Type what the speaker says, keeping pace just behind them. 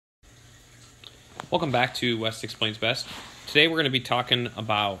Welcome back to West Explains Best. Today we're going to be talking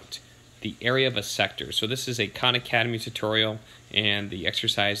about the area of a sector. So this is a Khan Academy tutorial and the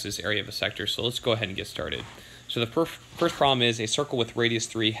exercise is area of a sector. So let's go ahead and get started. So the first problem is a circle with radius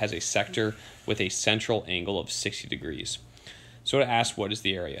 3 has a sector with a central angle of 60 degrees. So it asks what is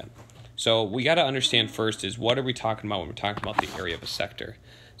the area. So we got to understand first is what are we talking about when we're talking about the area of a sector.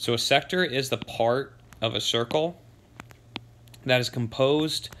 So a sector is the part of a circle that is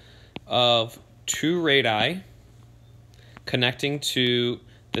composed of two radii connecting to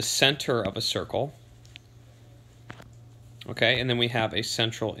the center of a circle. Okay, and then we have a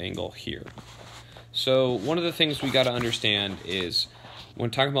central angle here. So one of the things we got to understand is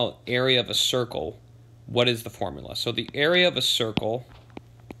when talking about area of a circle, what is the formula? So the area of a circle,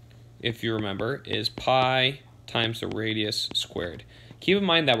 if you remember, is pi times the radius squared. Keep in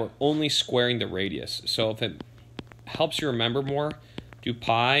mind that we're only squaring the radius. So if it helps you remember more, do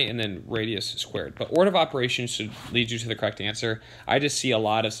pi and then radius squared. But order of operations should lead you to the correct answer. I just see a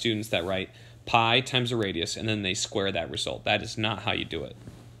lot of students that write pi times the radius and then they square that result. That is not how you do it.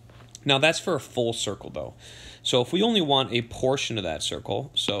 Now that's for a full circle though. So if we only want a portion of that circle,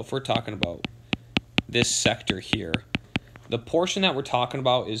 so if we're talking about this sector here, the portion that we're talking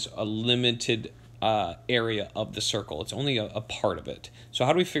about is a limited area of the circle. It's only a part of it. So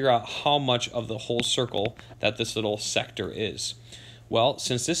how do we figure out how much of the whole circle that this little sector is? Well,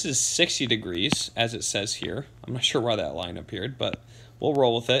 since this is 60 degrees, as it says here, I'm not sure why that line appeared, but we'll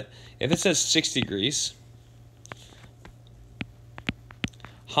roll with it. If it says 60 degrees,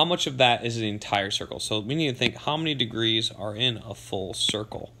 how much of that is the entire circle? So we need to think how many degrees are in a full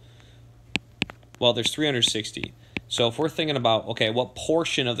circle. Well, there's 360. So if we're thinking about, okay, what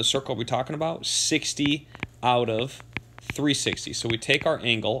portion of the circle are we talking about? 60 out of 360. So we take our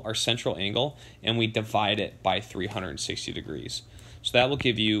angle, our central angle, and we divide it by 360 degrees. So that will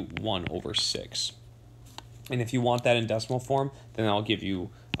give you 1 over 6. And if you want that in decimal form, then that'll give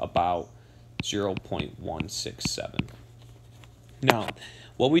you about 0.167. Now,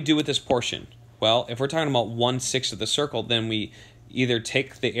 what we do with this portion? Well, if we're talking about 1/6 of the circle, then we either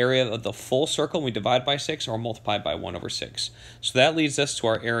take the area of the full circle and we divide by 6 or multiply by 1 over 6. So that leads us to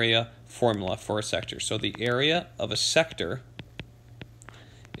our area formula for a sector. So the area of a sector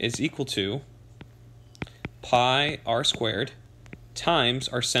is equal to pi r squared times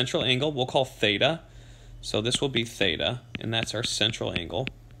our central angle, we'll call theta. So this will be theta, and that's our central angle,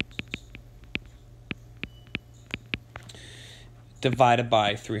 divided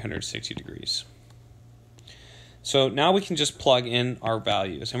by 360 degrees. So now we can just plug in our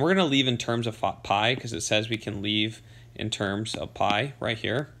values. And we're going to leave in terms of pi because it says we can leave in terms of pi right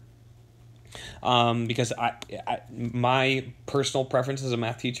here. Because my personal preference as a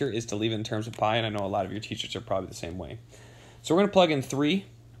math teacher is to leave in terms of pi, and I know a lot of your teachers are probably the same way. So we're going to plug in 3,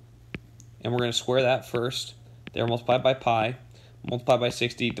 and we're going to square that first. There, multiply by pi, multiply by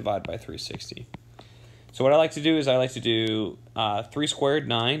 60, divide by 360. So what I like to do is I like to do 3 squared,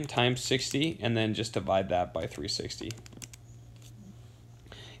 9, times 60, and then just divide that by 360.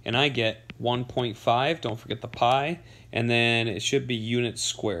 And I get 1.5, don't forget the pi, and then it should be units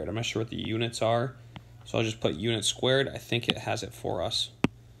squared. I'm not sure what the units are, so I'll just put units squared. I think it has it for us.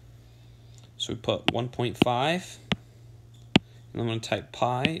 So we put 1.5, and I'm going to type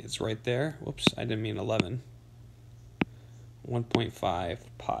pi. It's right there. Whoops, I didn't mean 11. 1.5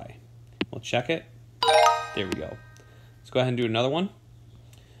 pi. We'll check it. There we go. Let's go ahead and do another one.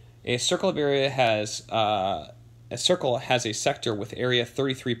 A circle of area has a sector with area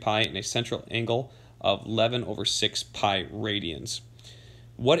 33 pi and a central angle of 11 over 6 pi radians.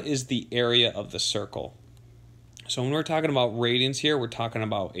 What is the area of the circle? So when we're talking about radians here, we're talking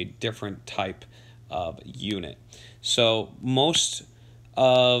about a different type of unit. So most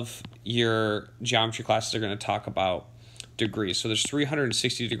of your geometry classes are going to talk about degrees. So there's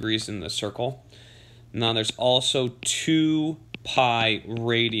 360 degrees in the circle. Now there's also 2 pi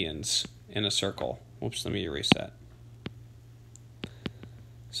radians in a circle. Whoops, let me erase that.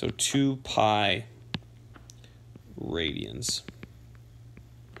 So 2 pi radians.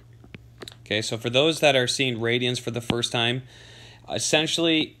 Okay, so for those that are seeing radians for the first time,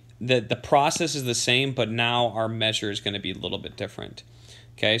 essentially the process is the same, but now our measure is going to be a little bit different.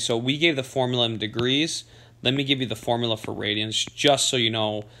 Okay, so we gave the formula in degrees. Let me give you the formula for radians just so you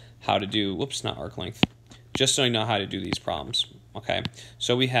know how to do, whoops, not arc length, just so you know how to do these problems. Okay,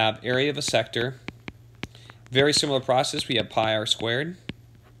 so we have area of a sector, very similar process, we have pi r squared,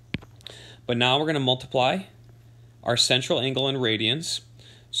 but now we're going to multiply our central angle in radians.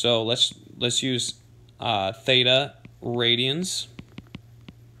 So let's use theta radians,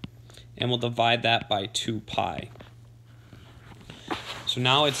 and we'll divide that by 2 pi. So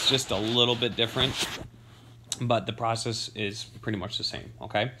now it's just a little bit different, but the process is pretty much the same,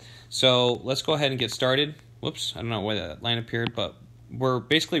 okay? So let's go ahead and get started. Whoops, I don't know where that line appeared, but we're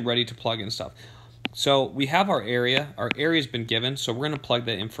basically ready to plug in stuff. So we have our area. Our area's been given, so we're going to plug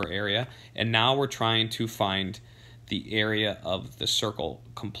that in for area, and now we're trying to find the area of the circle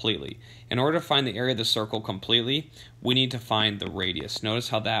completely. In order to find the area of the circle completely, we need to find the radius. Notice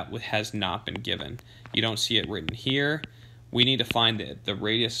how that has not been given. You don't see it written here. We need to find the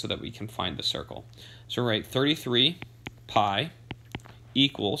radius so that we can find the circle. So write 33 pi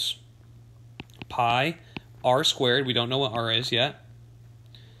equals pi r squared, we don't know what r is yet,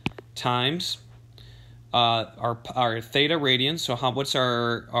 times our theta radians. So what's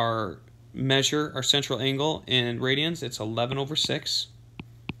our measure, our central angle in radians? It's 11 over 6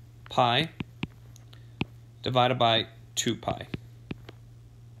 pi divided by 2 pi.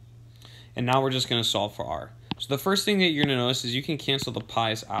 And now we're just going to solve for r. So the first thing that you're going to notice is you can cancel the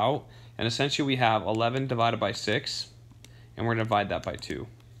pi's out, and essentially we have 11 divided by 6, and we're going to divide that by 2.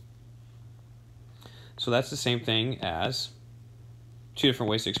 So that's the same thing as two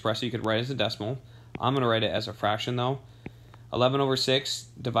different ways to express it. You could write it as a decimal. I'm going to write it as a fraction though. 11 over 6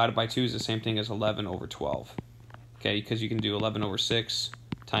 divided by 2 is the same thing as 11 over 12. Okay, because you can do 11 over 6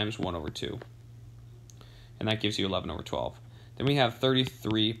 times 1 over 2. And that gives you 11 over 12. Then we have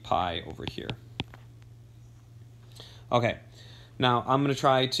 33 pi over here. Okay, now I'm going to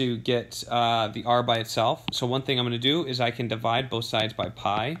try to get the r by itself. So one thing I'm going to do is I can divide both sides by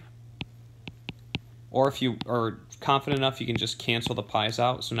pi. Or if you are confident enough, you can just cancel the pi's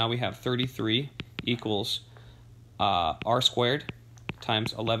out. So now we have 33 equals r squared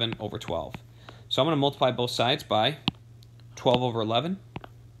times 11 over 12. So I'm going to multiply both sides by 12 over 11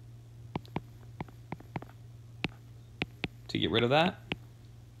 to get rid of that.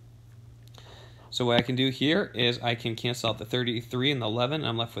 So what I can do here is I can cancel out the 33 and the 11, and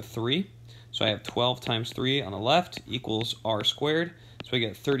I'm left with 3. So I have 12 times 3 on the left equals r squared. So I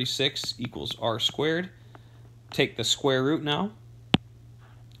get 36 equals r squared. Take the square root now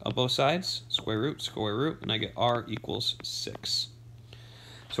of both sides, square root, and I get r equals 6.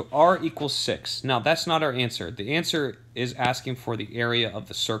 So r equals 6. Now that's not our answer. The answer is asking for the area of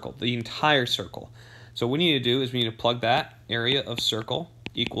the circle, the entire circle. So what we need to do is we need to plug that area of circle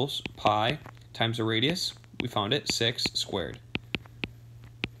equals pi times the radius. We found it, 6 squared.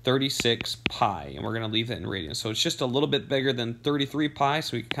 36 pi, and we're going to leave that in radians. So it's just a little bit bigger than 33 pi,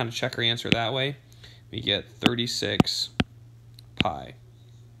 so we can kind of check our answer that way. We get 36 pi.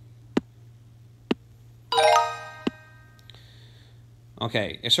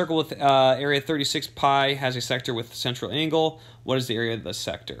 Okay, a circle with area 36 pi has a sector with central angle. What is the area of the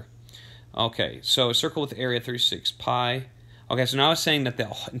sector? Okay, so a circle with area 36 pi. Okay, so now it's saying that the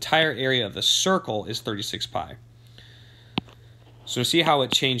entire area of the circle is 36 pi. So see how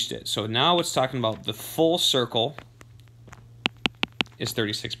it changed it. So now it's talking about the full circle is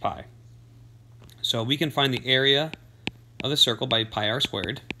 36 pi. So we can find the area of the circle by pi r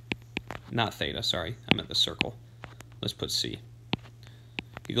squared. Not theta, sorry. I meant the circle. Let's put c.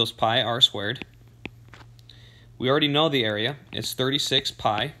 Equals pi r squared. We already know the area. It's 36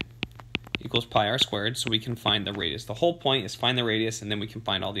 pi equals pi r squared, so we can find the radius. The whole point is find the radius, and then we can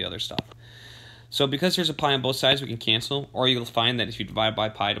find all the other stuff. So because there's a pi on both sides, we can cancel, or you'll find that if you divide by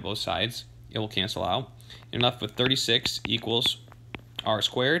pi to both sides, it will cancel out. You're left with 36 equals r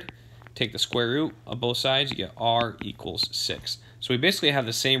squared. Take the square root of both sides, you get r equals 6. So we basically have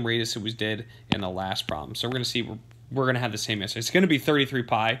the same radius that we did in the last problem. So we're going to see we're going to have the same answer. It's going to be 33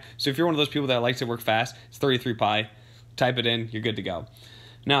 pi. So if you're one of those people that likes to work fast, it's 33 pi. Type it in, you're good to go.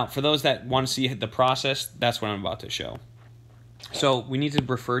 Now, for those that want to see the process, that's what I'm about to show. So we need to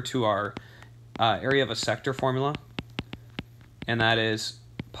refer to our area of a sector formula, and that is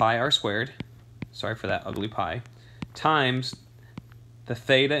pi r squared, sorry for that ugly pi, times the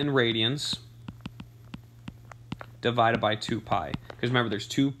theta in radians divided by 2 pi. Because remember, there's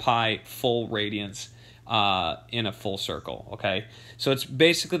 2 pi full radians in a full circle, okay? So it's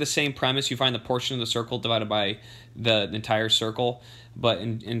basically the same premise. You find the portion of the circle divided by the entire circle, but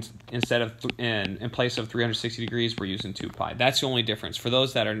instead of in place of 360 degrees, we're using 2 pi. That's the only difference. For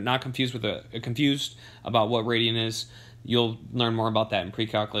those that are not confused confused about what radian is, you'll learn more about that in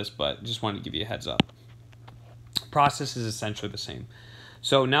pre-calculus, but just wanted to give you a heads up. Process is essentially the same.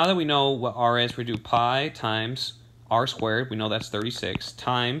 So now that we know what r is, we do pi times r squared, we know that's 36,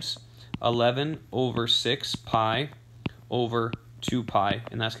 times 11 over 6 pi over 2 pi,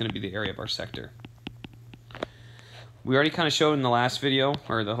 and that's going to be the area of our sector. We already kind of showed in the last video,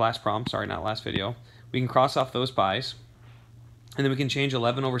 or the last problem, sorry, not last video. We can cross off those pi's, and then we can change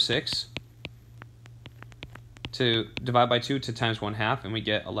 11 over 6 to divide by 2 to times 1/2, and we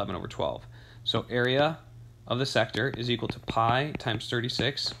get 11 over 12. So area of the sector is equal to pi times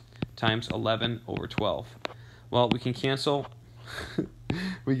 36 times 11 over 12. Well, we can cancel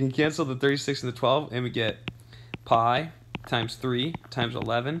we can cancel the 36 and the 12, and we get pi times 3 times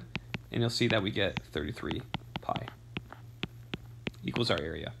 11, and you'll see that we get 33 pi equals our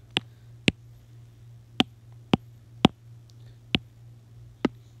area.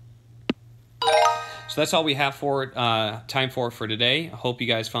 So that's all we have for time for today. I hope you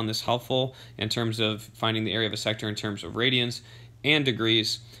guys found this helpful in terms of finding the area of a sector in terms of radians and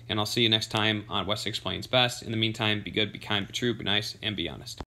degrees. And I'll see you next time on Wes Explains Best. In the meantime, be good, be kind, be true, be nice, and be honest.